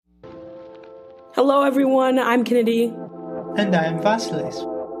Hello everyone, I'm Kennedy. And I'm Vasilis.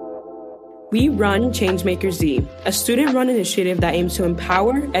 We run Changemaker Z, a student-run initiative that aims to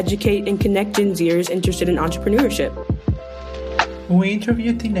empower, educate, and connect Gen Zers interested in entrepreneurship. We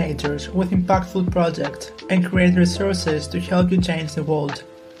interview teenagers with impactful projects and create resources to help you change the world.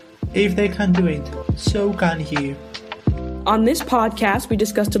 If they can do it, so can you. On this podcast, we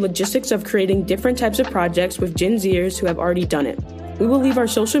discuss the logistics of creating different types of projects with Gen Zers who have already done it. We will leave our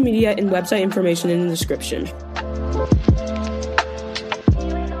social media and website information in the description.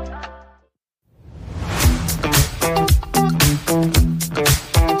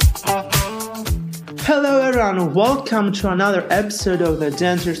 Hello everyone, welcome to another episode of the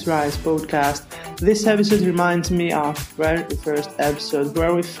Gen Zers Rise podcast. This episode reminds me of the very first episode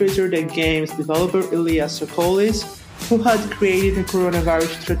where we featured a games developer Elias Sokolis, who had created a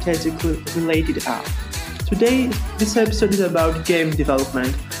coronavirus strategically related app. Today, this episode is about game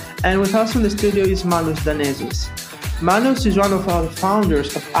development, and with us in the studio is Manos Danezis. Manos is one of our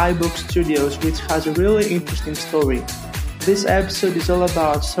founders of iBook Studios, which has a really interesting story. This episode is all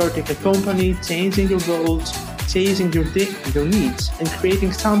about starting a company, changing your goals, chasing your needs, and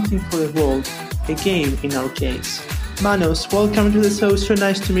creating something for the world, a game in our case. Manos, welcome to the show, so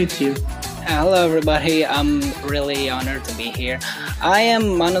nice to meet you. Hello everybody, I'm really honored to be here. I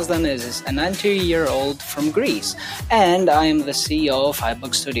am Manos Danezis, a 19-year-old from Greece, and I am the CEO of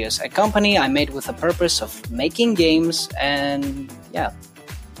iBook Studios, a company I made with the purpose of making games, and yeah.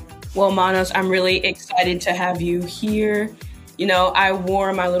 Well, Manos, I'm really excited to have you here. You know, I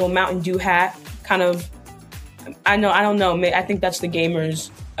wore my little Mountain Dew hat, kind of, I don't know, I think that's the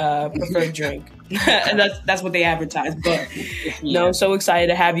gamer's preferred drink. And that's what they advertise, but no, so excited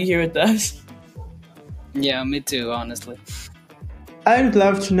to have you here with us. Yeah, me too, honestly. I'd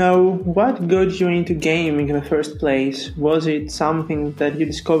love to know what got you into gaming in the first place. Was it something that you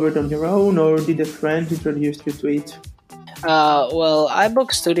discovered on your own, or did a friend introduce you to it? Well,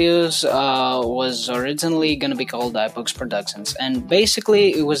 iBook Studios was originally going to be called iBooks Productions, and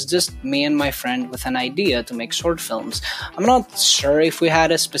basically it was just me and my friend with an idea to make short films. I'm not sure if we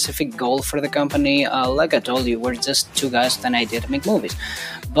had a specific goal for the company. Like I told you, we're just two guys with an idea to make movies.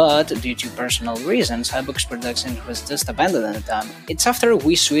 But due to personal reasons, iBooks Productions was just abandoned at the time. It's after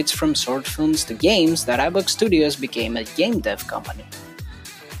we switched from short films to games that iBook Studios became a game dev company.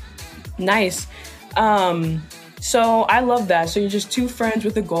 Nice. So I love that. So you're just two friends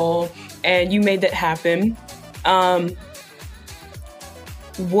with a goal, and you made that happen.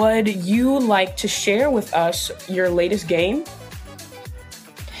 Would you like to share with us your latest game?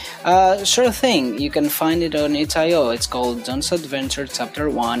 Sure thing. You can find it on itch.io. It's called John's Adventure Chapter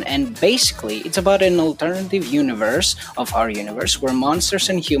 1, and basically it's about an alternative universe of our universe where monsters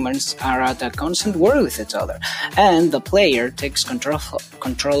and humans are at a constant war with each other, and the player takes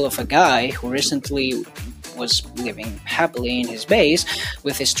control of a guy who recently was living happily in his base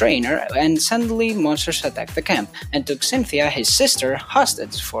with his trainer, and suddenly monsters attacked the camp and took Cynthia, his sister,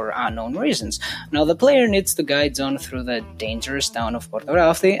 hostage for unknown reasons. Now the player needs to guide John through the dangerous town of Porto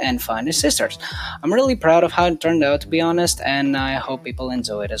Rauti and find his sisters. I'm really proud of how it turned out, to be honest, and I hope people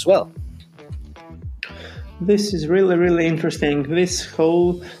enjoy it as well. This is really interesting. This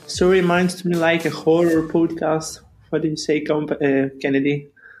whole story reminds me like a horror podcast. What do you say, Kennedy?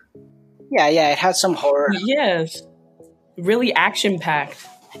 Yeah, it has some horror. Yes. Really action-packed.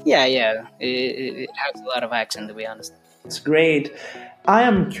 Yeah, it has a lot of action, to be honest. It's great. I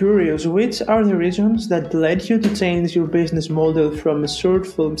am curious, which are the reasons that led you to change your business model from a short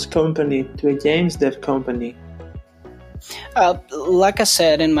films company to a games dev company? Like I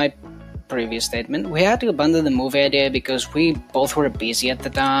said in my previous statement, we had to abandon the movie idea because we both were busy at the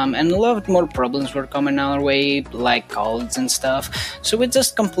time and a lot more problems were coming our way, like college and stuff, so we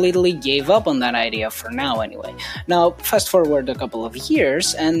just completely gave up on that idea for now anyway. Now, fast forward a couple of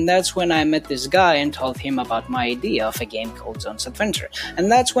years, and that's when I met this guy and told him about my idea of a game called John's Adventure, and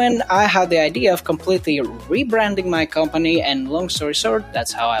that's when I had the idea of completely rebranding my company, and long story short,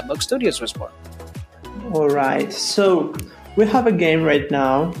 that's how iBook Studios was born. Alright, so we have a game right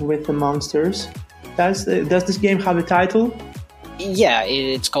now with the monsters. Does this game have a title? Yeah,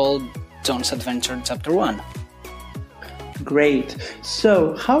 it's called John's Adventure Chapter 1. Great.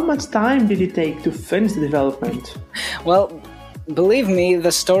 So, how much time did it take to finish the development? Well, believe me,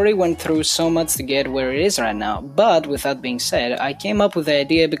 the story went through so much to get where it is right now, but with that being said, I came up with the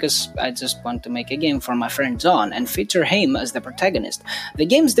idea because I just want to make a game for my friend John and feature him as the protagonist. The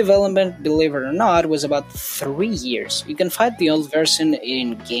game's development, believe it or not, was about 3 years. You can find the old version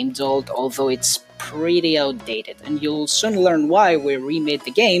in GameJolt, although it's pretty outdated, and you'll soon learn why we remade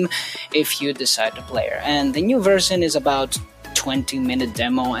the game if you decide to play it. And the new version is about 20-minute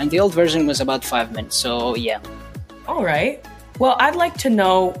demo, and the old version was about 5 minutes. So yeah. All right. Well, I'd like to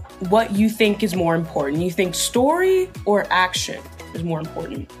know what you think is more important. You think story or action is more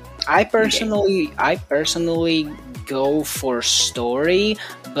important? I personally go for story,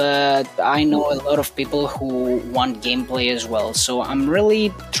 but I know a lot of people who want gameplay as well. So I'm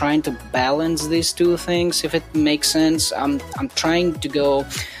really trying to balance these two things, if it makes sense. I'm trying to go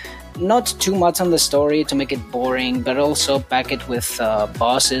not too much on the story to make it boring, but also pack it with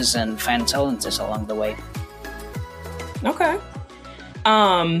bosses and fan challenges along the way. Okay.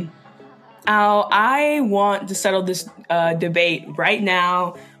 I want to settle this debate right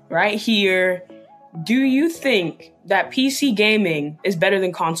now, right here. Do you think that PC gaming is better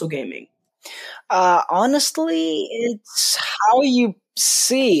than console gaming? Honestly, it's how you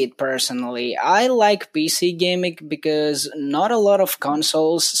see it personally. I like PC gaming because not a lot of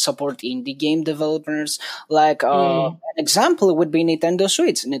consoles support indie game developers. Like an example would be Nintendo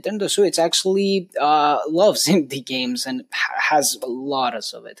Switch. Nintendo Switch actually loves indie games and has a lot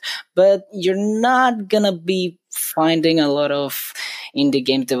of it. But you're not gonna be finding a lot of indie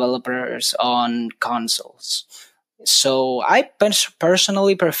game developers on consoles. So I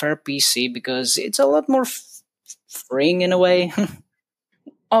personally prefer PC because it's a lot more freeing in a way.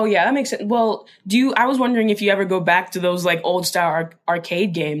 Oh yeah, that makes sense. Well, I was wondering if you ever go back to those like old style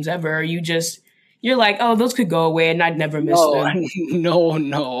arcade games ever. Or you're like, oh, those could go away, and I'd never miss them.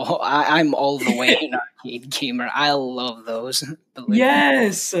 No. I'm all the way an arcade gamer. I love those.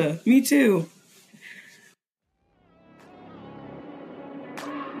 Yes, me too.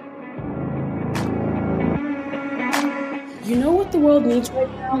 You know what the world needs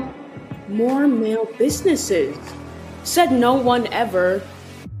right now? More male businesses. Said no one ever.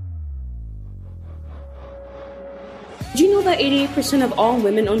 Did you know that 88% of all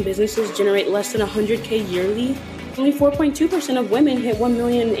women-owned businesses generate less than 100K yearly? Only 4.2% of women hit 1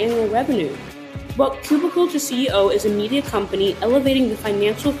 million in annual revenue. Well, Cubicle to CEO is a media company elevating the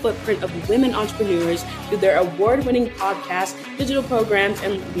financial footprint of women entrepreneurs through their award-winning podcasts, digital programs,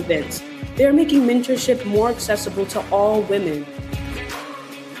 and events. They are making mentorship more accessible to all women.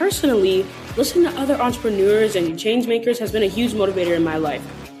 Personally, listening to other entrepreneurs and changemakers has been a huge motivator in my life.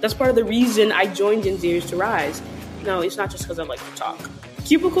 That's part of the reason I joined Gen Zers to Rise. No, it's not just because I like to talk.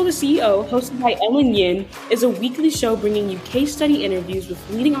 Cubicle the CEO, hosted by Ellen Yin, is a weekly show bringing you case study interviews with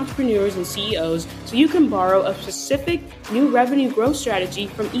leading entrepreneurs and CEOs so you can borrow a specific new revenue growth strategy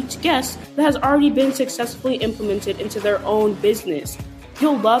from each guest that has already been successfully implemented into their own business.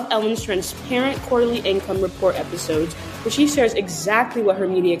 You'll love Ellen's transparent quarterly income report episodes, where she shares exactly what her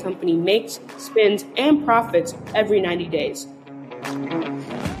media company makes, spends, and profits every 90 days.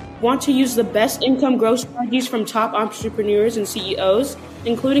 Want to use the best income growth strategies from top entrepreneurs and CEOs,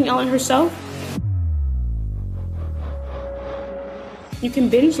 including Ellen herself? You can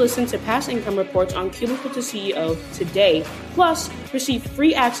binge listen to past income reports on Cubicle to CEO today, plus receive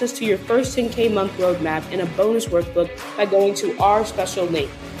free access to your first 10K month roadmap and a bonus workbook by going to our special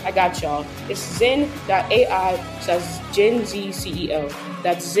link. I got y'all. It's zen.ai/GenZCEO.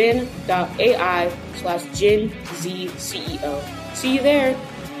 That's zen.ai/GenZCEO. See you there.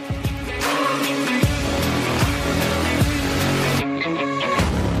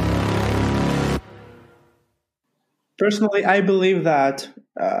 Personally, I believe that,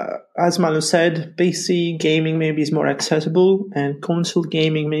 as Manu said, PC gaming maybe is more accessible and console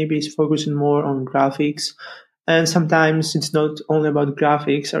gaming maybe is focusing more on graphics. And sometimes it's not only about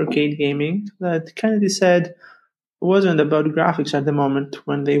graphics, arcade gaming, that Kennedy said wasn't about graphics at the moment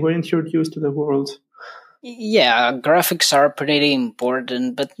when they were introduced to the world. Yeah, graphics are pretty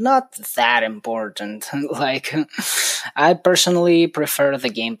important, but not that important. Like, I personally prefer the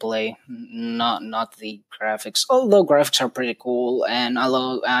gameplay, not the graphics. Although graphics are pretty cool, and I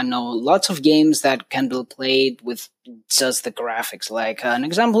know lots of games that can be played with just the graphics. Like an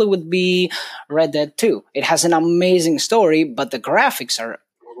example would be Red Dead 2. It has an amazing story, but the graphics are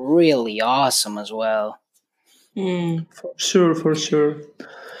really awesome as well. For sure.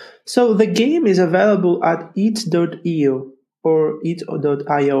 So the game is available at it.io or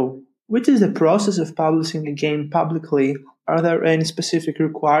it.io. Which is the process of publishing a game publicly? Are there any specific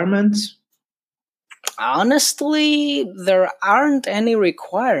requirements? Honestly, there aren't any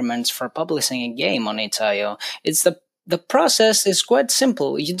requirements for publishing a game on itch.io. The process is quite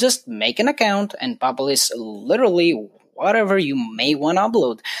simple. You just make an account and publish literally whatever you may want to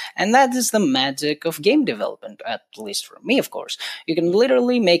upload. And that is the magic of game development, at least for me, of course. You can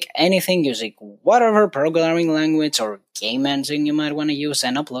literally make anything using whatever programming language or game engine you might want to use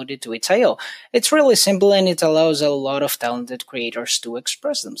and upload it to itch.io. It's really simple and it allows a lot of talented creators to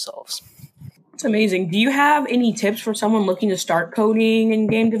express themselves. That's amazing. Do you have any tips for someone looking to start coding and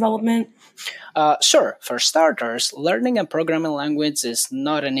game development? Sure, for starters, learning a programming language is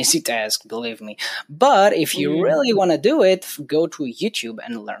not an easy task, believe me. But if you really want to do it, go to YouTube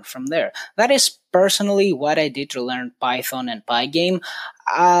and learn from there. That is personally what I did to learn Python and Pygame.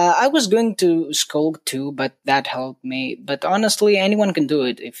 I was going to school too, but that helped me. But honestly, anyone can do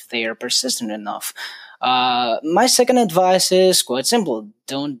it if they are persistent enough. My second advice is quite simple.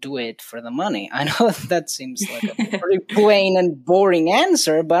 Don't do it for the money. I know that seems like a pretty plain and boring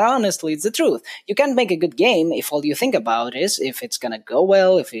answer, but honestly, it's the truth. You can't make a good game if all you think about is if it's going to go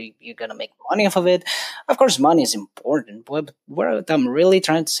well, if you're going to make money off of it. Of course, money is important, but what I'm really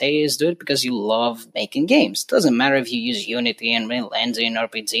trying to say is do it because you love making games. Doesn't matter if you use Unity, Unreal Engine,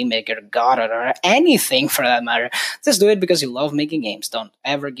 RPG Maker, Godot, or anything for that matter. Just do it because you love making games. Don't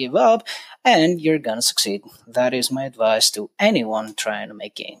ever give up, and you're gonna succeed. That is my advice to anyone trying to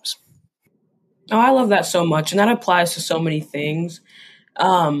make games. Oh, I love that so much, and that applies to so many things.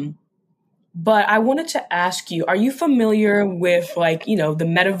 But I wanted to ask you, are you familiar with the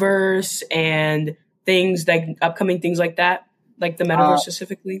metaverse and things like upcoming things like that, like the metaverse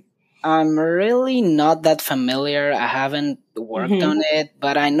specifically? I'm really not that familiar. I haven't worked on it,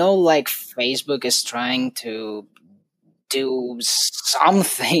 but I know Facebook is trying to do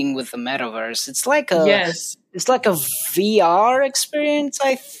something with the metaverse. It's like a VR experience,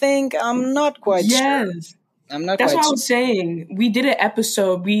 I think. I'm not quite sure. That's what I was saying. We did an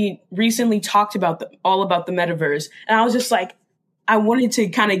episode. We recently talked about all about the metaverse, and I was just like, I wanted to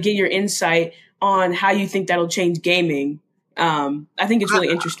kind of get your insight on how you think that'll change gaming. I think it's really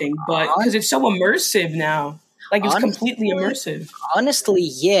interesting, but because it's so immersive now, it's completely immersive. Honestly,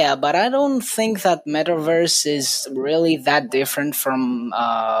 yeah, but I don't think that metaverse is really that different from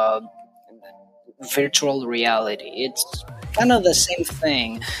virtual reality. It's kind of the same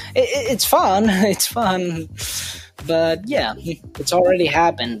thing. It's fun. It's fun. But yeah, it's already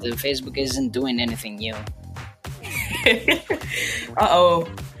happened. Facebook isn't doing anything new. Uh-oh.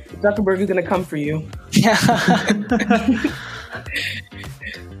 Zuckerberg is going to come for you.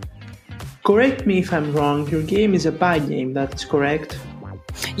 Correct me if I'm wrong, your game is a Pygame, that's correct?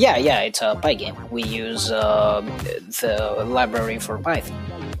 Yeah, it's a Pygame. We use the library for Python.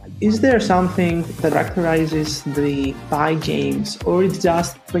 Is there something that characterizes the Pygames, or it's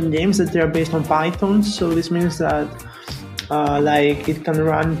just games that they are based on Python? So this means that it can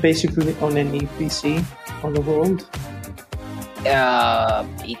run basically on any PC on the world?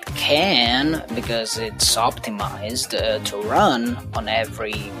 It can, because it's optimized to run on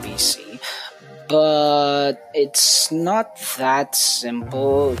every PC. But it's not that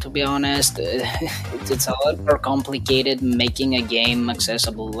simple, to be honest. It's a lot more complicated making a game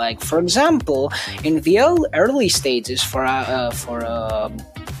accessible. Like, for example, in the early stages for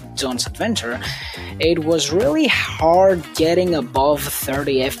John's Adventure, it was really hard getting above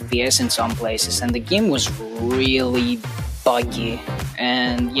 30 FPS in some places, and the game was really buggy.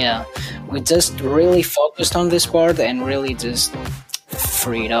 And yeah, we just really focused on this part and really just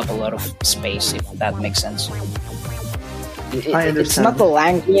freed up a lot of space, if that makes sense. I understand. It's not the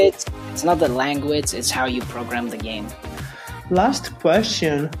language. It's not the language. It's how you program the game. Last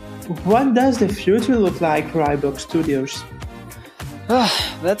question: what does the future look like for iBox Studios?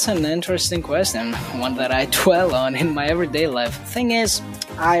 That's an interesting question, one that I dwell on in my everyday life. Thing is,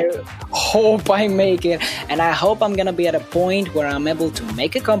 I hope I make it, and I hope I'm gonna be at a point where I'm able to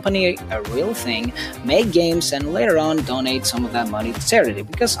make a company a real thing, make games, and later on donate some of that money to charity,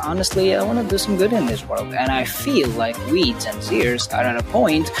 because honestly, I want to do some good in this world, and I feel like we, Gen Zers, are at a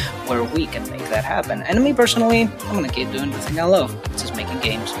point where we can make that happen. And me personally, I'm gonna keep doing the thing I love, which is making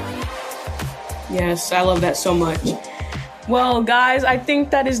games. Yes, I love that so much. Well, guys, I think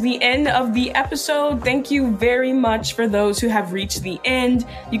that is the end of the episode. Thank you very much for those who have reached the end.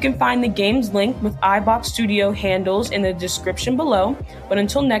 You can find the game's link with iBox Studio handles in the description below. But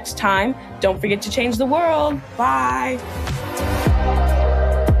until next time, don't forget to change the world. Bye.